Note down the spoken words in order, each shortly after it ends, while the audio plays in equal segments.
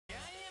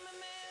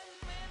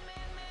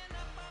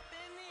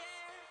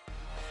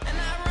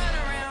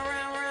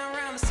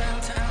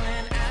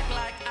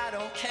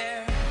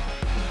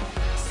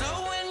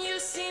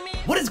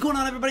going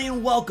on, everybody,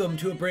 and welcome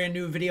to a brand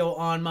new video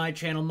on my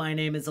channel. My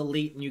name is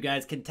Elite, and you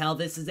guys can tell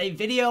this is a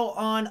video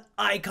on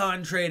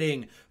icon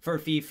trading for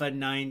FIFA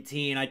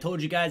 19. I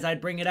told you guys I'd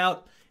bring it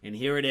out, and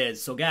here it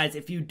is. So guys,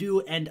 if you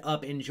do end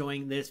up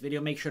enjoying this video,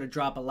 make sure to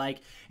drop a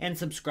like and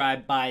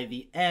subscribe by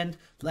the end.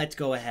 Let's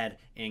go ahead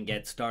and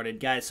get started,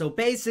 guys. So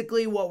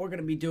basically what we're going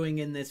to be doing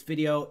in this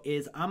video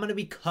is I'm going to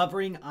be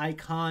covering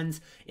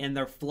icons and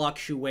their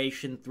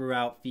fluctuation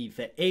throughout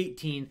FIFA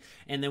 18,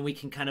 and then we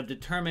can kind of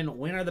determine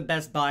when are the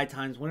best buy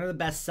times, when are the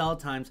best sell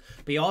times,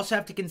 but you also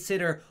have to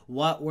consider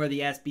what were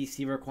the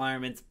SBC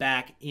requirements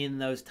back in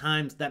those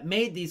times that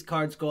made these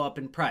cards go up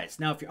in price.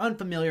 Now, if you're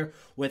unfamiliar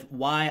with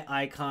why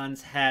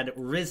icons had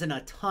risen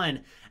a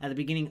ton at the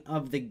beginning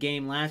of the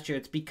game last year,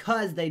 it's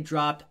because they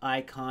dropped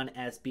icon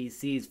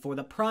SBCs for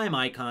the prime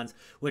icons,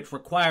 which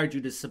required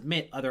you to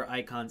submit other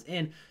icons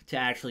in to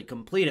actually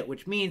complete it,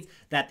 which means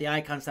that the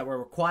icons that were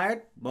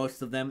required,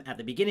 most of them at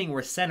the beginning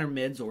were center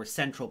mids or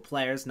central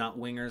players, not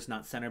wingers,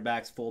 not center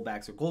backs,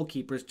 fullbacks, or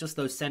goalkeepers, just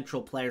those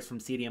central players from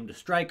CDM to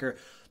striker.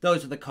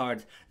 Those are the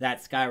cards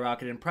that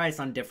skyrocketed in price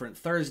on different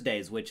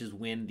Thursdays, which is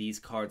when these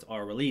cards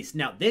are released.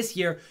 Now, this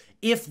year,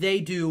 if they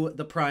do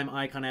the prime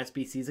icon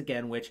SBCs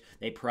again, which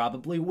they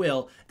probably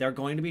will, they're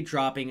going to be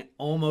dropping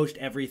almost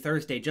every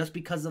Thursday just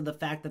because of the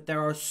fact that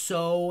there are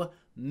so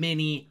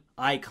many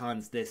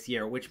icons this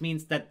year, which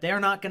means that they're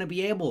not going to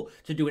be able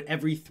to do it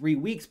every 3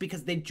 weeks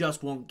because they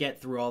just won't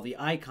get through all the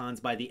icons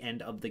by the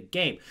end of the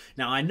game.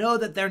 Now, I know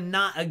that they're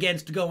not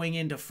against going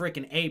into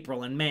frickin'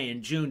 April and May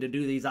and June to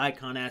do these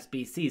icon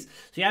SBCs, so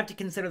you have to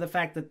consider the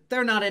fact that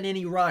they're not in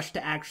any rush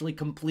to actually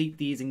complete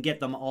these and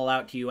get them all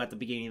out to you at the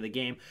beginning of the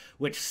game,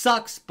 which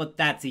sucks, but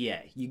that's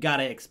EA. You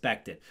gotta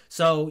expect it.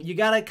 So you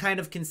gotta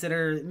kind of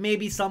consider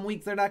maybe some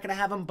weeks they're not gonna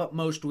have them, but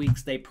most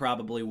weeks they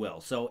probably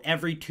will. So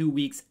every 2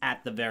 weeks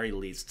at the very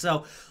least.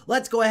 So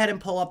let's go ahead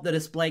and pull up the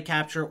display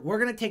capture. We're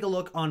going to take a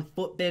look on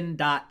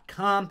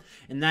footbin.com,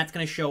 and that's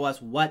going to show us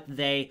what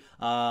they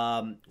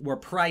were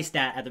priced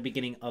at the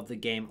beginning of the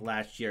game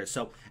last year.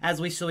 So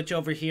as we switch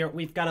over here,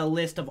 we've got a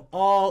list of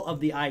all of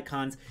the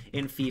icons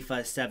in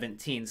FIFA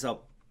 17.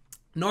 So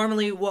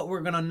normally, what we're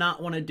going to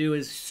not want to do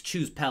is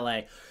choose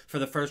Pele for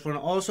the first one.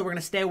 Also, we're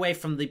going to stay away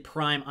from the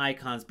prime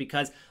icons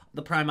because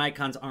the prime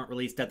icons aren't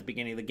released at the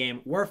beginning of the game.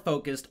 We're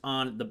focused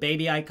on the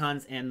baby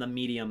icons and the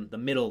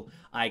middle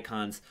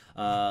icons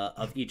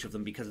of each of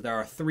them because there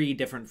are 3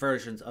 different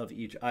versions of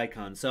each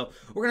icon. So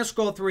we're going to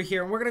scroll through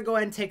here, and we're going to go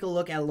ahead and take a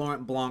look at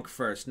Laurent Blanc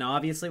first. Now,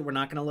 obviously, we're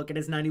not going to look at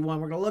his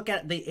 91. We're going to look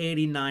at the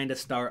 89 to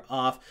start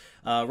off.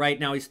 Right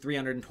now, he's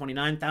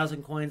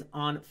 329,000 coins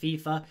on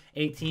FIFA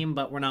 18,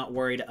 but we're not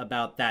worried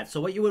about that.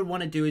 So what you would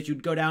want to do is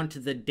you'd go down to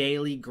the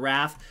daily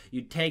graph.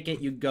 You'd take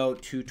it, you'd go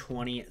to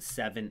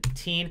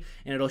 2017,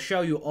 and it'll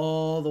show you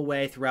all the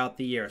way throughout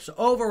the year. So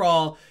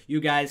overall, you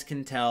guys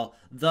can tell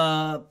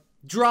the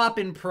drop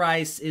in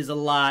price is a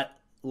lot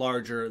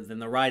larger than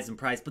the rise in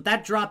price, but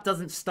that drop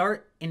doesn't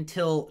start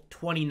until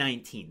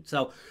 2019.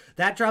 So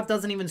that drop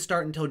doesn't even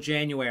start until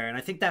January, and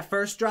I think that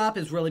first drop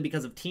is really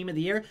because of Team of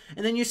the Year,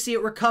 and then you see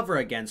it recover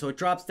again. So it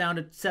drops down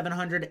to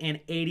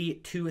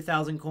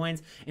 782,000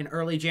 coins in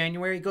early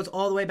January. It goes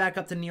all the way back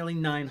up to nearly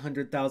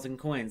 900,000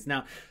 coins.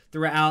 Now,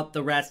 throughout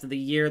the rest of the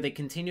year, they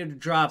continue to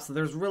drop, so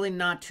there's really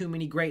not too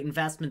many great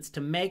investments to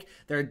make.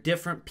 There are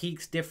different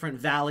peaks, different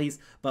valleys,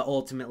 but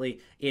ultimately,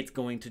 it's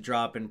going to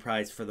drop in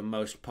price for the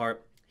most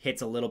part.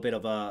 Hits a little bit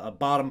of a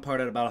bottom part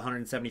at about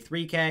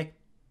 173K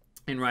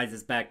and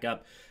rises back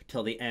up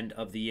till the end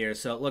of the year.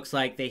 So it looks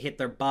like they hit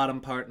their bottom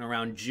part in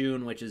around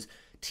June, which is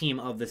team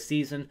of the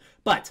season.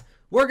 But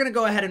we're going to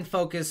go ahead and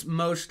focus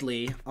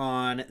mostly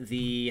on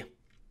the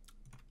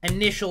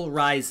initial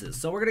rises.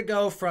 So we're going to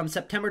go from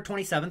September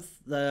 27th,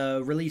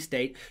 the release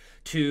date,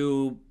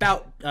 to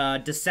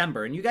about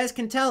December. And you guys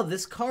can tell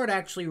this card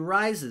actually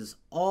rises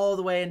all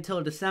the way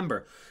until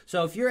December.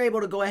 So if you're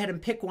able to go ahead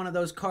and pick one of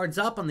those cards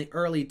up on the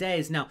early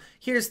days. Now,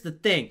 here's the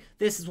thing.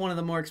 This is one of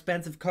the more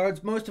expensive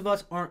cards. Most of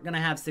us aren't going to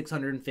have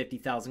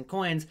 650,000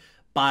 coins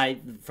by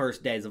the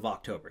first days of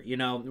October. You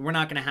know, we're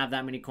not going to have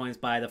that many coins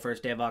by the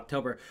first day of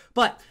October,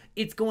 but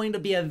it's going to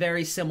be a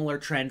very similar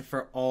trend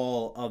for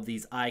all of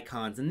these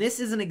icons. And this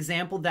is an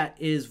example that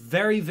is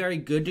very, very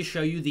good to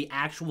show you the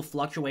actual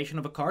fluctuation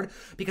of a card,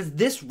 because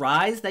this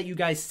rise that you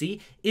guys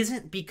see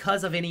isn't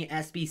because of any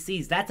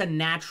SBCs. That's a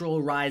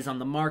natural rise on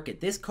the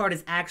market. This card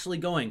is actually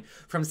going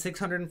from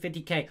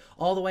 650K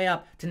all the way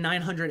up to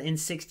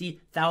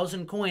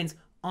 960,000 coins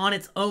on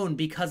its own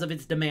because of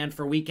its demand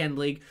for Weekend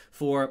League,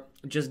 for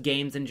just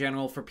games in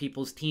general, for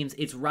people's teams.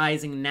 It's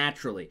rising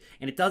naturally,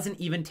 and it doesn't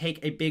even take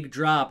a big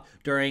drop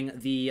during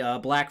the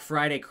Black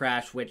Friday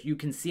crash, which you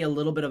can see a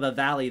little bit of a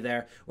valley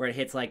there where it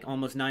hits like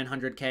almost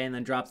 900K and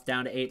then drops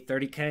down to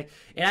 830K.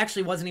 It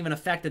actually wasn't even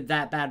affected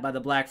that bad by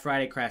the Black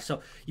Friday crash.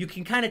 So you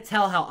can kind of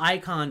tell how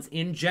icons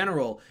in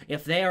general,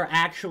 if they are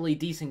actually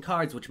decent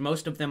cards, which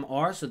most of them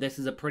are, so this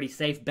is a pretty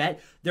safe bet,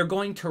 they're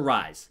going to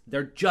rise.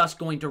 They're just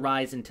going to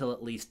rise until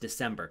at least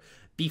December.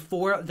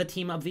 Before the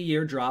Team of the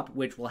Year drop,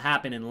 which will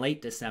happen in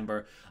late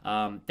December,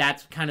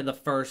 that's kind of the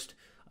first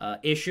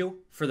issue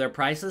for their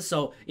prices.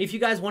 So if you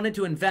guys wanted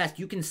to invest,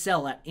 you can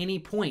sell at any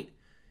point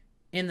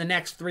in the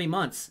next 3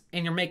 months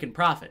and you're making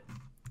profit.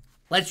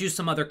 Let's use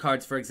some other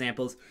cards for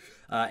examples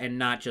and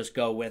not just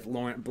go with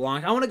Laurent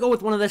Blanc. I want to go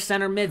with one of the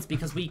center mids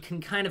because we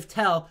can kind of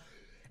tell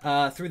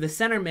through the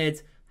center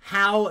mids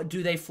how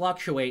do they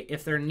fluctuate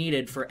if they're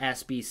needed for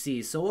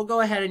SBCs. So we'll go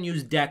ahead and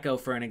use Deco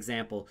for an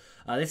example.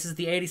 This is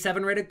the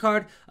 87 rated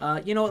card.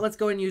 You know what, let's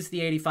go and use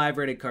the 85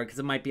 rated card because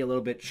it might be a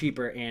little bit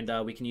cheaper,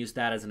 and we can use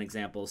that as an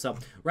example. So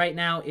right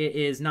now it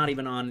is not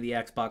even on the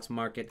Xbox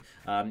market.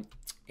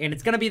 And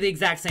it's going to be the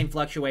exact same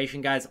fluctuation,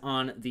 guys,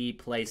 on the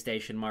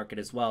PlayStation market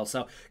as well.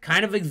 So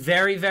kind of a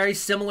very, very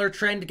similar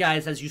trend,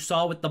 guys, as you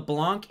saw with the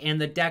Blanc and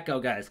the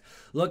Deco, guys.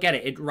 Look at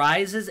it. It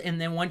rises,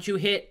 and then once you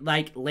hit,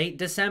 like, late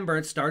December,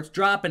 it starts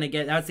dropping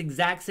again. That's the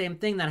exact same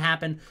thing that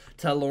happened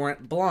to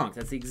Laurent Blanc.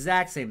 That's the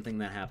exact same thing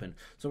that happened.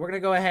 So we're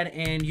going to go ahead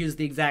and use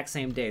the exact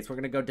same dates. We're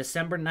going to go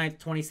December 9th,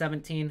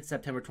 2017,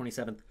 September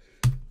 27th.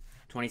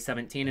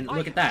 2017, and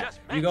look at that.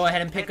 You go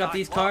ahead and pick up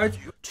these cards,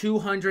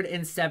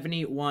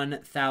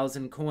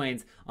 271,000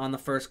 coins on the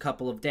first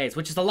couple of days,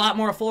 which is a lot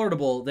more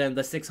affordable than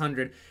the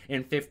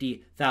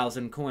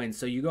 650,000 coins.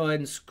 So you go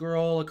ahead and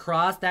scroll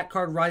across. That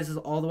card rises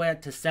all the way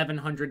up to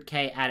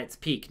 700k at its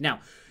peak. Now,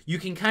 you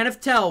can kind of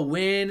tell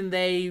when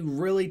they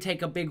really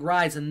take a big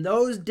rise, and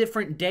those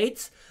different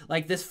dates,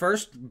 like this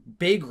first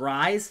big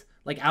rise,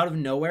 like out of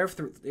nowhere,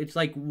 it's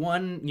like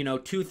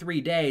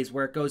 2-3 days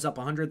where it goes up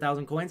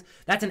 100,000 coins.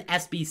 That's an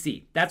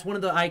SBC. That's one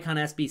of the icon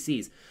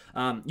SBCs.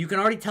 You can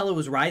already tell it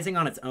was rising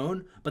on its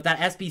own, but that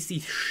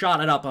SBC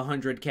shot it up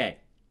 100k.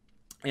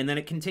 And then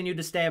it continued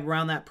to stay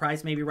around that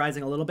price, maybe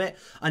rising a little bit.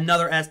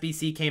 Another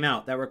SBC came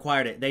out that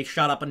required it. They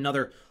shot up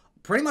another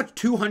pretty much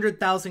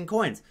 200,000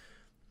 coins.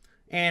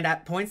 And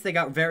at points, they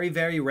got very,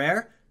 very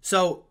rare.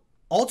 So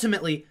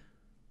ultimately,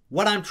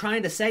 what I'm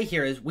trying to say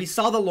here is we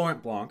saw the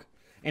Laurent Blanc,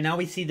 and now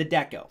we see the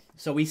Deco.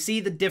 So we see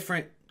the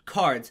different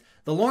cards.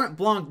 The Laurent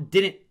Blanc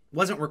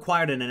wasn't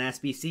required in an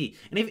SBC.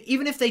 And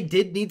even if they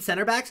did need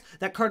center backs,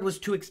 that card was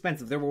too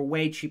expensive. There were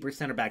way cheaper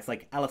center backs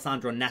like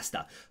Alessandro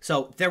Nesta.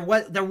 So there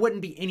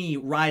wouldn't be any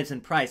rise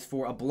in price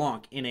for a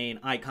Blanc in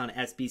an icon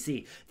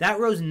SBC. That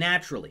rose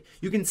naturally.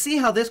 You can see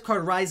how this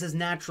card rises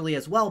naturally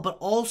as well, but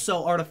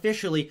also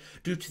artificially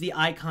due to the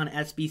icon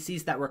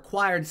SBCs that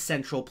required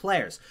central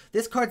players.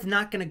 This card's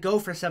not going to go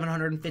for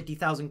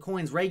 750,000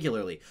 coins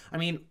regularly. I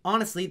mean,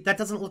 honestly, that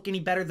doesn't look any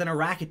better than a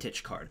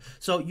Rakitic card.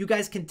 So you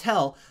guys can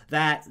tell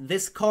that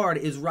this card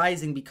is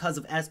rising because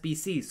of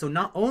SBCs. So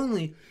not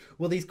only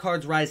will these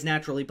cards rise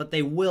naturally, but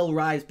they will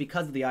rise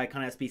because of the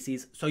icon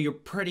SBCs. So you're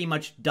pretty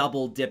much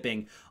double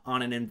dipping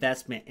on an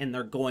investment, and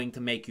they're going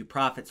to make you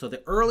profit. So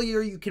the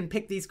earlier you can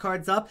pick these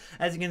cards up,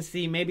 as you can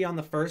see, maybe on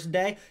the first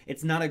day,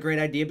 it's not a great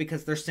idea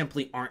because there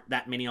simply aren't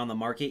that many on the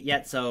market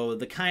yet. So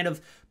the kind of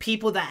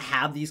people that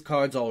have these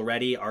cards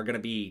already are going to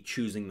be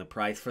choosing the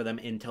price for them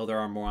until there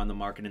are more on the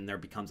market and there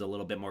becomes a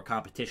little bit more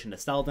competition to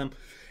sell them.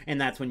 And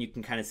that's when you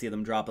can kind of see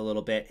them drop a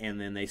little bit and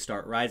then they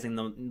start rising.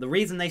 The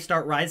reason they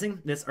start rising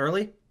this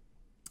early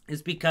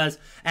is because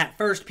at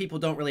first people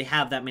don't really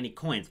have that many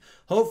coins.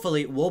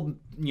 Hopefully we'll,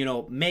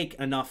 make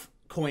enough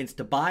coins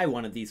to buy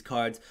one of these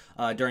cards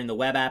during the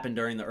web app and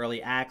during the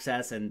early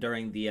access and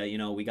during the,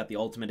 we got the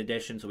ultimate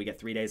edition, so we get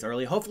 3 days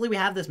early. Hopefully we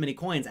have this many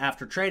coins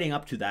after trading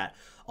up to that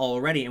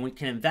already and we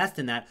can invest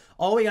in that.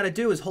 All we got to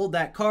do is hold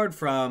that card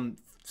from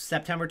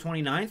September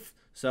 29th.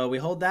 So we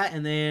hold that,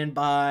 and then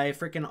by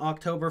freaking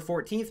October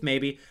 14th,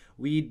 maybe,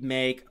 we'd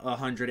make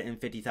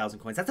 150,000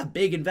 coins. That's a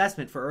big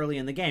investment for early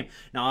in the game.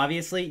 Now,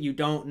 obviously, you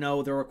don't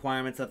know the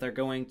requirements that they're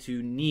going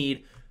to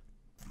need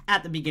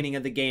at the beginning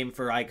of the game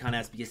for icon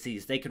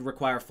SBCs. They could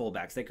require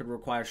fullbacks, they could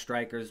require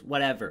strikers,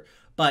 whatever.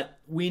 But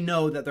we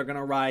know that they're going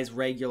to rise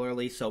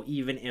regularly, so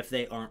even if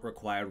they aren't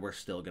required, we're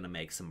still going to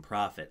make some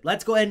profit.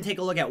 Let's go ahead and take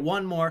a look at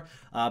one more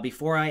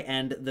before I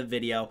end the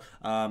video,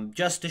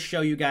 just to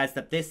show you guys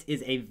that this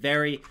is a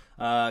very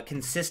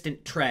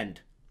consistent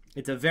trend.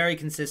 It's a very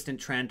consistent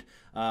trend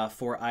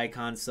for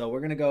icons. So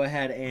we're going to go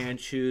ahead and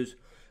choose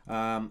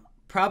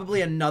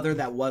probably another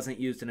that wasn't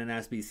used in an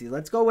SBC.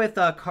 Let's go with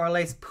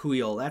Carles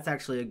Puyol. That's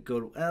actually a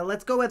good...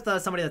 let's go with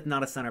somebody that's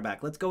not a center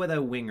back. Let's go with a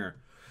winger.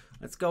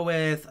 Let's go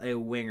with a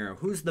winger.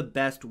 Who's the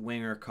best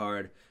winger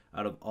card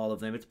out of all of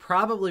them? It's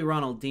probably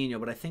Ronaldinho,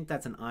 but I think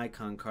that's an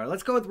icon card.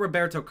 Let's go with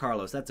Roberto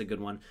Carlos. That's a good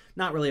one.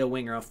 Not really a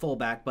winger, a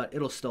fullback, but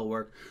it'll still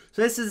work.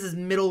 So this is his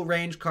middle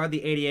range card,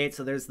 the 88.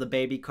 So there's the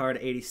baby card,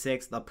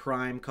 86, the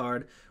prime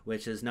card,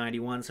 which is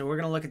 91. So we're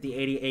going to look at the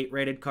 88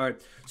 rated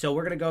card. So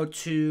we're going to go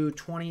to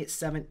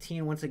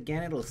 2017 once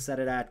again. It'll set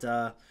it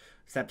at...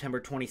 September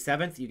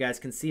 27th. You guys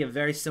can see a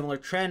very similar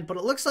trend, but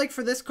it looks like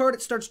for this card,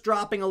 it starts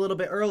dropping a little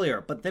bit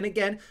earlier. But then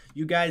again,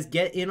 you guys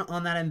get in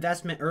on that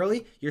investment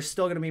early, you're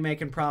still going to be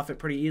making profit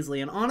pretty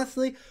easily. And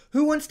honestly,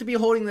 who wants to be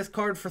holding this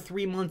card for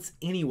 3 months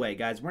anyway,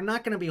 guys? We're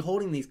not going to be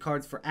holding these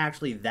cards for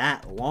actually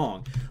that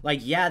long.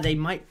 Like, yeah, they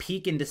might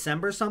peak in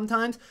December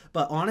sometimes,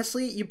 but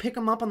honestly, you pick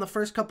them up on the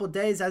first couple of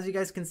days, as you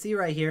guys can see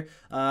right here,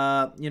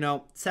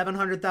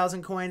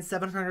 700,000 coins,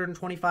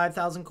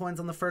 725,000 coins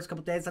on the first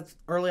couple of days. That's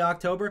early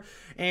October.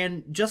 And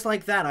And just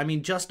like that, I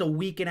mean, just a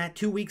week and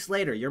 2 weeks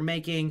later, you're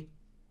making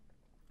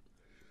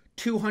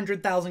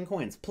 200,000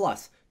 coins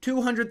plus.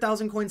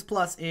 200,000 coins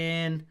plus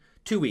in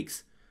 2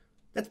 weeks.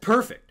 That's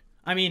perfect.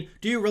 I mean,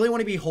 do you really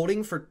want to be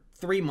holding for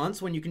 3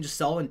 months when you can just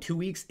sell in 2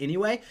 weeks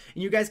anyway?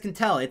 And you guys can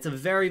tell it's a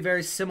very,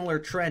 very similar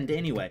trend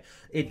anyway.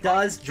 It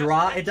does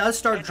drop. It does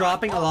start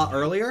dropping a lot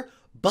earlier,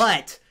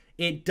 but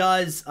it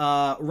does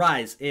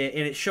rise, and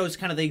it shows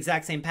kind of the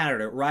exact same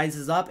pattern. It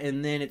rises up,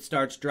 and then it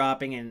starts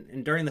dropping,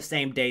 and during the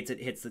same dates, it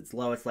hits its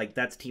lowest. Like,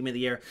 that's Team of the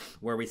Year,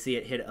 where we see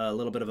it hit a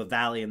little bit of a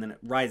valley, and then it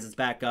rises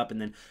back up,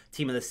 and then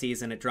Team of the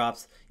Season, it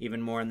drops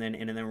even more, and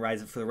then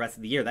rises for the rest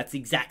of the year. That's the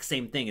exact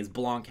same thing as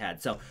Blanc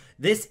had. So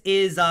this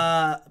is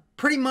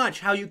pretty much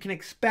how you can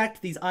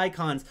expect these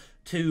icons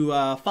to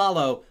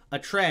follow a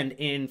trend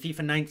in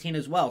FIFA 19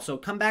 as well. So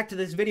come back to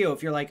this video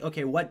if you're like,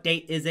 okay, what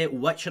date is it?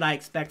 What should I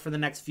expect for the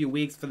next few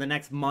weeks, for the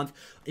next month?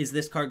 Is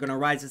this card going to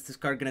rise? Is this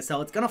card going to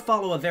sell? It's going to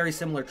follow a very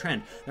similar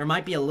trend. There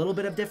might be a little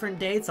bit of different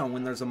dates on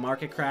when there's a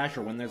market crash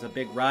or when there's a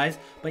big rise.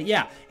 But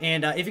yeah,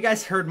 and if you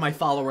guys heard my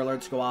follower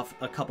alerts go off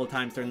a couple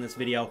times during this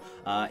video,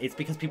 it's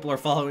because people are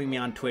following me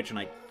on Twitch, and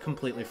I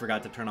completely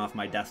forgot to turn off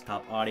my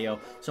desktop audio.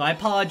 So I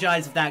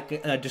apologize if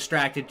that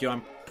distracted you.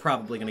 I'm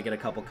probably going to get a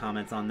couple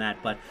comments on that,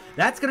 but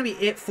that's going to be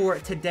it for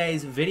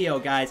today's video,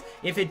 guys.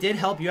 If it did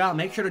help you out,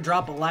 make sure to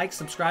drop a like,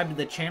 subscribe to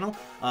the channel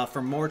for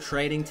more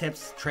trading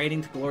tips,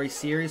 Trading to Glory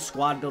series,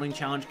 squad building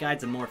challenge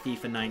guides, and more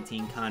FIFA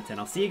 19 content.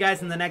 I'll see you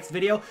guys in the next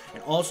video.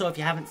 And also, if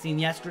you haven't seen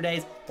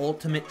yesterday's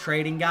ultimate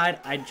trading guide,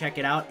 I'd check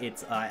it out.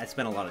 It's I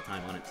spent a lot of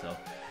time on it, so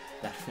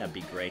that'd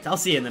be great. I'll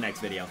see you in the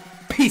next video.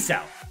 Peace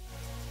out.